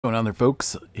Going on there,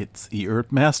 folks? It's the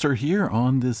Earthmaster here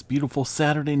on this beautiful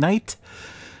Saturday night,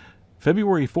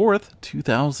 February 4th,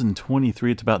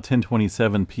 2023. It's about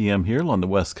 10:27 p.m. here on the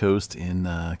West Coast in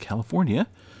California.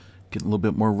 Getting a little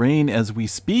bit more rain as we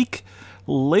speak.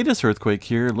 Latest earthquake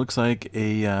here looks like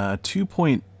a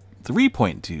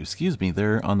 3.2, excuse me,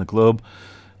 there on the globe.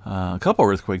 A couple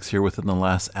earthquakes here within the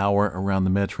last hour around the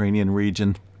Mediterranean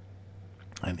region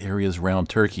and areas around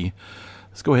Turkey.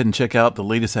 Let's go ahead and check out the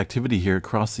latest activity here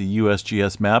across the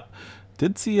USGS map.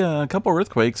 Did see a couple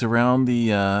earthquakes around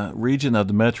the region of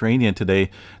the Mediterranean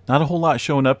today. Not a whole lot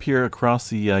showing up here across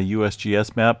the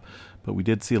USGS map, but we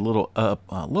did see a little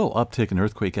uptick in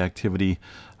earthquake activity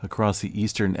across the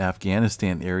eastern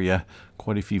Afghanistan area.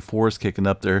 Quite a few fours kicking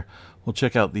up there. We'll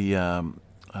check out the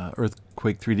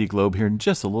earthquake 3D globe here in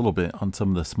just a little bit on some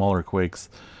of the smaller quakes.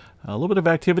 A little bit of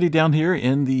activity down here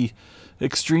in the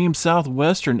extreme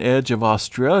southwestern edge of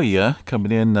Australia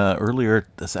coming in earlier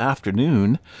this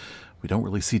afternoon. We don't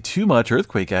really see too much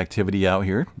earthquake activity out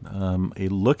here. A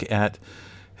look at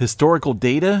historical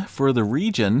data for the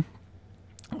region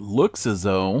looks as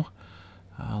though,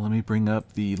 let me bring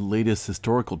up the latest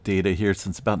historical data here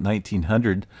since about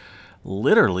 1900.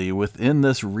 Literally within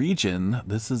this region,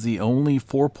 this is the only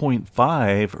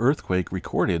 4.5 earthquake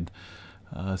recorded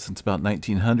since about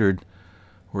 1900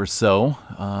 or so.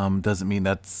 Doesn't mean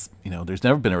that's, there's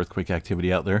never been earthquake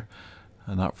activity out there.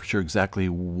 I'm not for sure exactly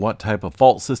what type of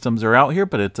fault systems are out here,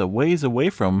 but it's a ways away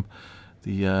from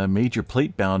the major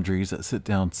plate boundaries that sit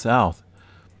down south.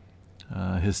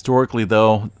 Historically,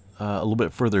 though, a little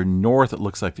bit further north, it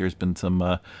looks like there's been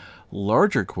some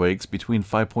larger quakes between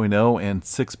 5.0 and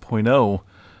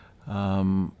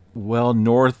 6.0. Well,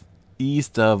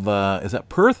 northeast of, is that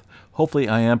Perth? Hopefully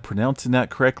I am pronouncing that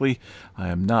correctly. I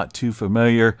am not too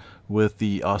familiar with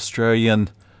the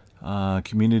Australian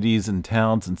communities and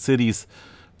towns and cities.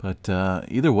 But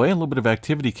either way, a little bit of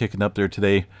activity kicking up there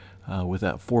today with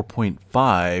that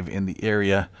 4.5 in the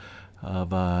area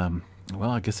of,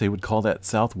 well, I guess they would call that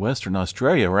southwestern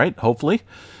Australia, right? Hopefully.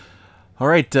 All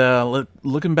right,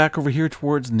 looking back over here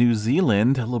towards New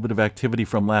Zealand, a little bit of activity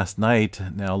from last night.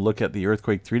 Now look at the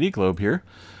earthquake 3D globe here.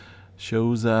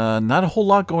 Shows not a whole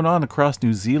lot going on across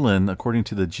New Zealand, according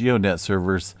to the GeoNet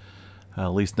servers. At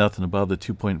least nothing above the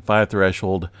 2.5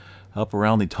 threshold. Up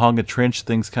around the Tonga Trench,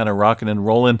 things kind of rocking and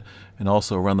rolling, and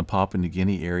also around the Papua New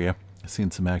Guinea area. Seeing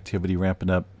some activity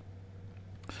ramping up.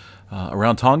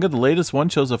 Around Tonga, the latest one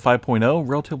shows a 5.0,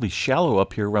 relatively shallow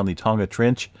up here around the Tonga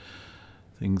Trench.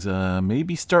 Things may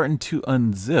be starting to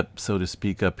unzip, so to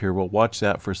speak, up here. We'll watch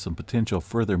that for some potential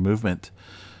further movement.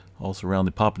 Also around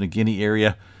the Papua New Guinea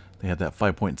area. They had that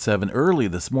 5.7 early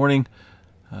this morning,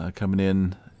 coming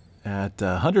in at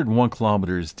 101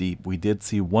 kilometers deep. We did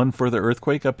see one further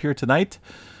earthquake up here tonight,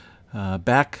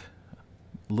 back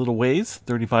a little ways,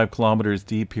 35 kilometers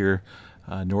deep here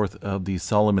north of the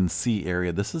Solomon Sea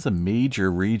area. This is a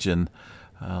major region,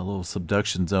 a little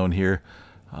subduction zone here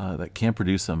that can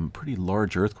produce some pretty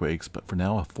large earthquakes, but for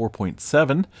now a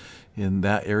 4.7 in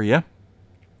that area.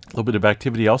 A little bit of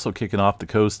activity also kicking off the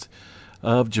coast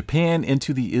of Japan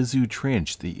into the Izu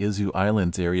Trench, the Izu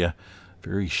Islands area.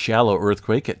 Very shallow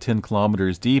earthquake at 10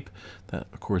 kilometers deep. That,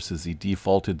 of course, is the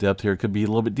defaulted depth here. It could be a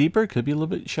little bit deeper, it could be a little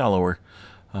bit shallower.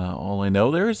 All I know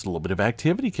there is a little bit of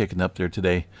activity kicking up there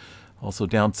today. Also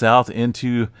down south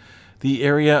into the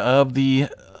area of the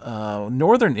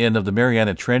northern end of the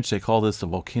Mariana Trench. They call this the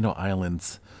Volcano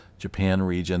Islands, Japan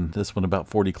region. This one about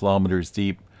 40 kilometers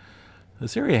deep.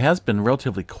 This area has been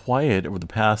relatively quiet over the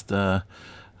past a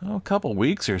couple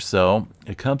weeks or so.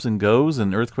 It comes and goes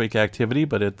in earthquake activity,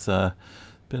 but it's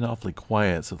been awfully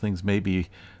quiet, so things may be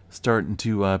starting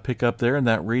to pick up there in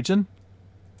that region.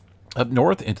 Up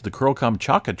north into the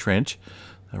Kuril-Kamchatka Trench,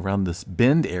 around this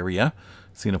bend area,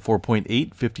 seeing a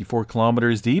 4.8, 54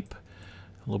 kilometers deep.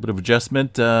 A little bit of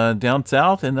adjustment down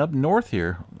south and up north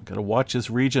here. Got to watch this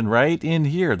region right in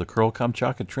here, the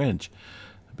Kuril-Kamchatka Trench.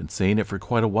 I've been saying it for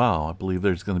quite a while. I believe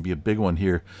there's going to be a big one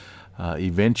here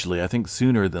eventually, I think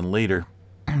sooner than later.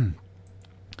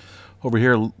 Over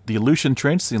here, the Aleutian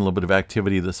Trench, seeing a little bit of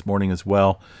activity this morning as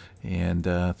well. And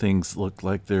things look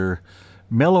like they're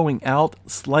mellowing out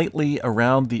slightly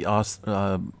around the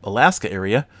Alaska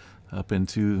area, up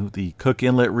into the Cook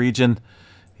Inlet region.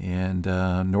 And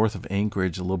north of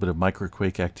Anchorage, a little bit of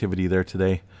microquake activity there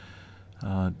today.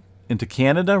 Into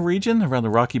Canada region, around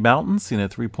the Rocky Mountains, seeing a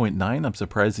 3.9. I'm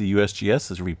surprised the USGS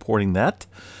is reporting that.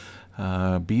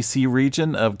 BC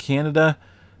region of Canada,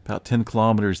 about 10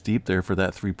 kilometers deep there for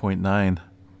that 3.9.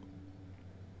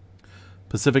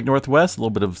 Pacific Northwest, a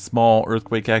little bit of small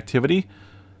earthquake activity.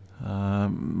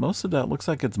 Most of that looks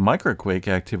like it's microquake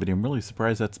activity. I'm really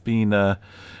surprised that's being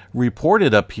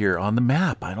reported up here on the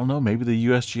map. I don't know, maybe the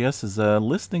USGS is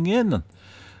listening in.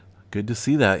 Good to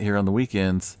see that here on the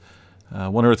weekends.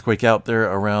 One earthquake out there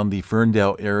around the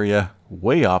Ferndale area,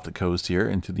 way off the coast here,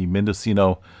 into the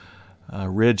Mendocino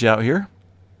Ridge out here.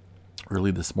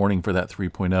 Early this morning for that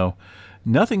 3.0.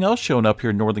 Nothing else showing up here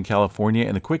in Northern California,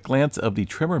 and a quick glance of the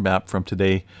tremor map from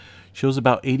today shows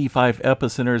about 85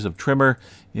 epicenters of tremor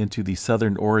into the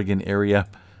southern Oregon area,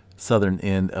 southern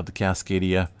end of the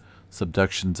Cascadia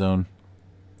subduction zone.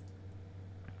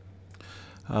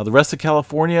 The rest of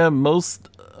California, most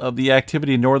of the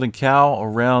activity in Northern Cal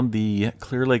around the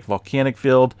Clear Lake volcanic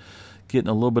field, getting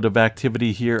a little bit of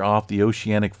activity here off the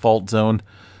oceanic fault zone.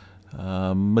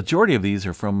 Majority of these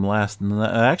are from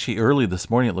actually early this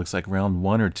morning. It looks like around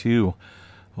 1 or 2.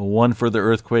 One further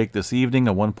earthquake this evening,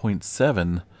 a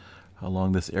 1.7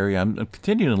 along this area. I'm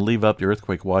continuing to leave up the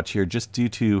earthquake watch here just due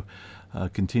to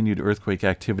continued earthquake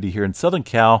activity here in Southern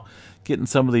Cal, getting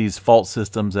some of these fault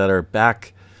systems that are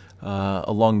back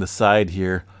along the side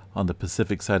here on the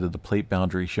Pacific side of the plate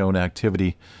boundary showing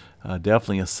activity.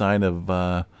 Definitely a sign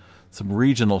of some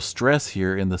regional stress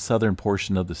here in the southern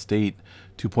portion of the state.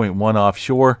 2.1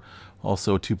 offshore,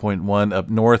 also 2.1 up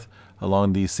north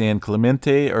along the San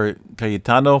Clemente or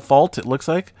Cayetano fault, it looks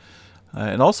like.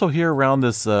 And also here around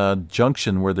this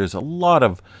junction where there's a lot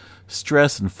of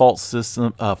stress and fault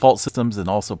systems and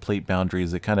also plate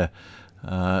boundaries. It's kind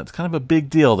of a big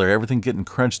deal there. Everything getting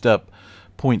crunched up.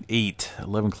 0.8,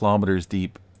 11 kilometers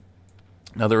deep.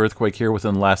 Another earthquake here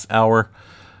within the last hour.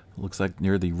 Looks like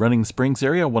near the Running Springs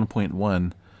area,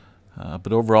 1.1.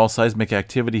 But overall seismic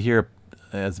activity here,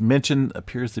 as mentioned,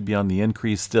 appears to be on the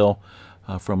increase still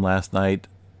from last night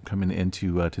coming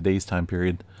into today's time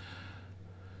period.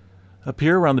 Up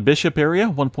here around the Bishop area,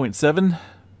 1.7.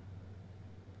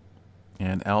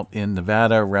 And out in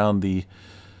Nevada around the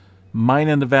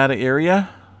Mina, Nevada area,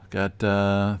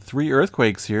 got 3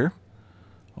 earthquakes here.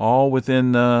 All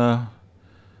within,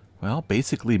 well,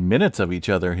 basically minutes of each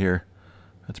other here.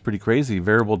 That's pretty crazy.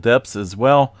 Variable depths as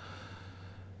well.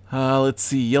 Let's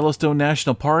see, Yellowstone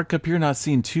National Park up here, not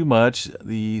seeing too much.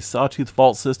 The Sawtooth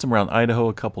Fault System around Idaho,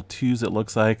 a couple 2s it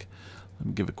looks like. Let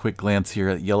me give a quick glance here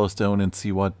at Yellowstone and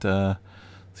see what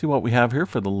we have here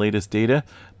for the latest data.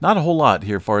 Not a whole lot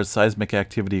here as far as seismic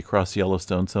activity across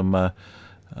Yellowstone. Some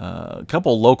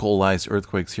couple localized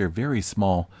earthquakes here, very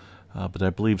small. But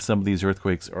I believe some of these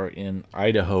earthquakes are in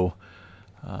Idaho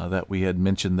that we had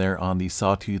mentioned there on the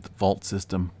Sawtooth Fault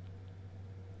System.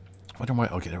 Wonder why?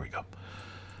 Okay, there we go.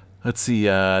 Let's see,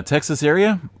 Texas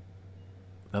area,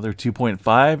 another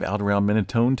 2.5 out around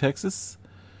Mentone, Texas.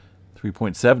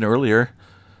 3.7 earlier.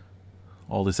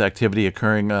 All this activity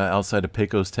occurring outside of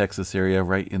Pecos, Texas area,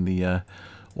 right in the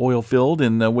oil field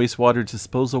and wastewater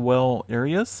disposal well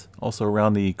areas. Also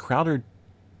around the Crowder,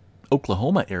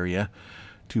 Oklahoma area,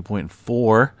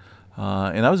 2.4.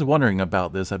 And I was wondering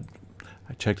about this. I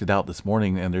checked it out this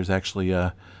morning, and there's actually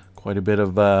quite a bit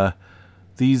of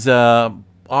these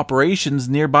operations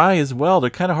nearby as well.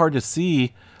 They're kind of hard to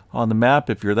see on the map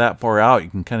if you're that far out. You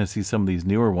can kind of see some of these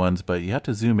newer ones, but you have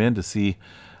to zoom in to see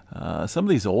some of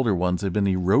these older ones have been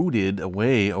eroded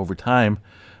away over time.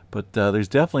 But there's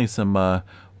definitely some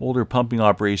older pumping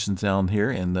operations down here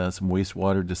and some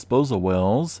wastewater disposal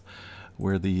wells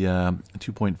where the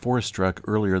 2.4 struck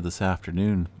earlier this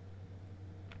afternoon.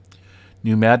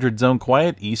 New Madrid zone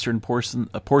quiet. Eastern portion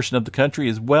of the country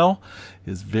as well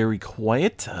is very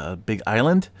quiet. Big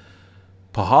Island.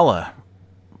 Pahala.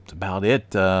 That's about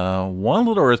it. One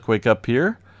little earthquake up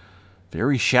here.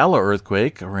 Very shallow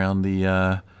earthquake around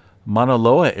the Mauna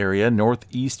Loa area,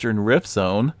 northeastern rift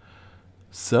zone.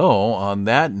 So on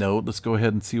that note, let's go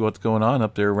ahead and see what's going on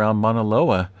up there around Mauna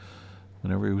Loa.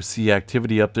 Whenever we see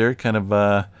activity up there, kind of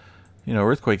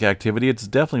earthquake activity, it's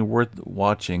definitely worth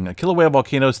watching. Kilauea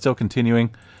volcano is still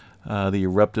continuing the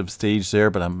eruptive stage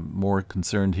there, but I'm more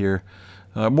concerned here,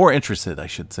 more interested, I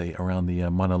should say, around the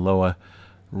Mauna Loa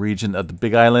region of the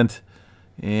Big Island.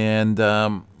 And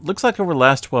looks like over the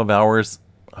last 12 hours,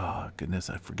 oh goodness,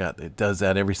 I forgot it does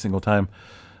that every single time.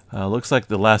 Looks like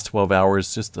the last 12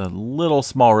 hours, just a little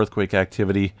small earthquake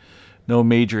activity. No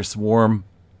major swarm,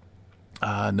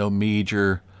 no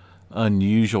major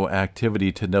unusual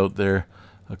activity to note there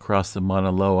across the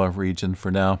Mauna Loa region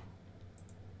for now.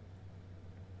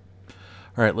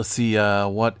 All right, let's see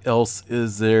what else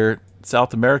is there.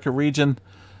 South America region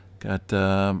got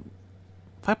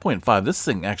 5.5. This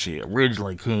thing actually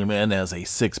originally came in as a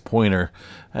 6-pointer.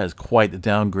 That is quite the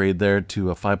downgrade there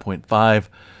to a 5.5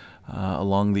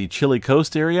 along the Chile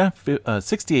coast area,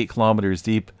 68 kilometers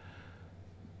deep.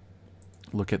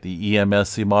 Look at the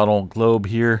EMSC model globe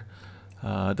here.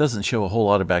 It doesn't show a whole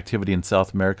lot of activity in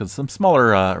South America. Some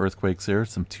smaller earthquakes there,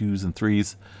 some 2s and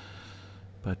 3s.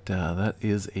 But that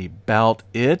is about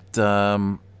it.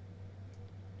 Let's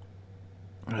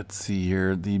see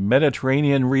here. The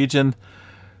Mediterranean region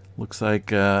looks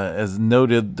like, as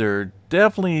noted, they're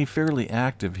definitely fairly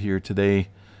active here today.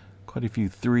 Quite a few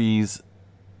 3s.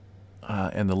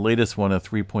 And the latest one, a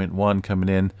 3.1, coming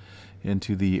in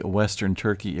into the western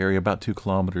Turkey area, about 2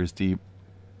 kilometers deep.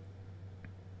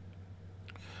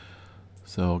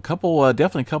 So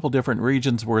definitely a couple different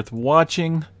regions worth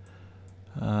watching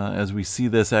as we see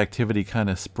this activity kind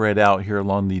of spread out here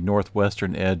along the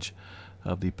northwestern edge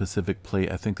of the Pacific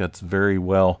Plate. I think that's very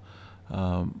well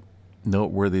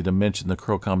noteworthy to mention the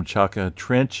Crokamachaka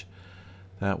Trench.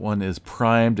 That one is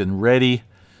primed and ready,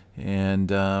 and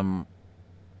yeah,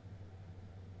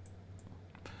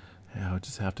 I'll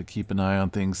just have to keep an eye on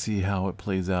things, see how it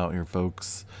plays out here,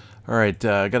 folks. All right,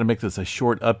 I got to make this a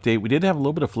short update. We did have a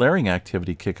little bit of flaring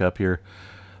activity kick up here,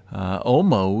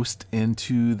 almost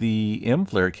into the M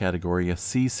flare category. A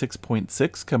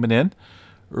C6.6 coming in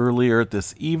earlier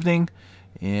this evening,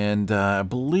 and I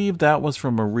believe that was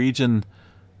from a region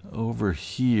over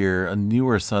here, a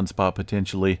newer sunspot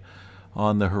potentially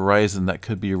on the horizon that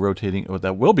could be rotating, or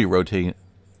that will be rotating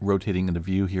into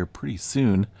view here pretty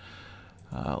soon.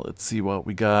 Let's see what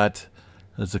we got.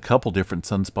 There's a couple different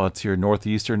sunspots here,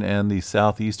 northeastern and the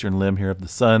southeastern limb here of the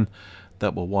sun,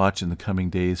 that we'll watch in the coming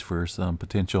days for some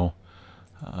potential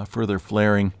further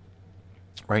flaring.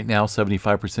 Right now,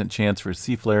 75% chance for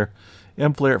C flare,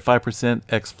 M flare at 5%,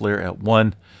 X flare at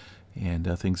 1%,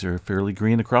 and things are fairly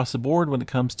green across the board when it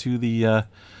comes to the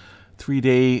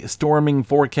 3-day storming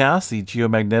forecast. The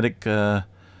geomagnetic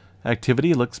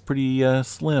activity looks pretty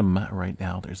slim right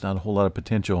now. There's not a whole lot of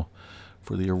potential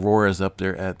for the auroras up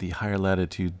there at the higher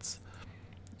latitudes.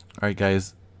 All right,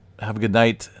 guys, have a good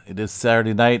night. It is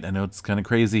Saturday night. I know it's kind of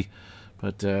crazy,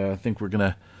 but I think we're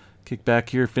going to kick back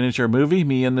here, finish our movie,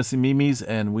 me and Missy Mimi's,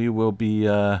 and we will be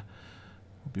we'll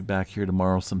be back here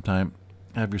tomorrow sometime.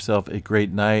 Have yourself a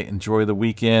great night. Enjoy the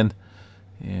weekend,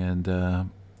 and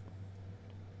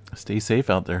stay safe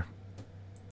out there.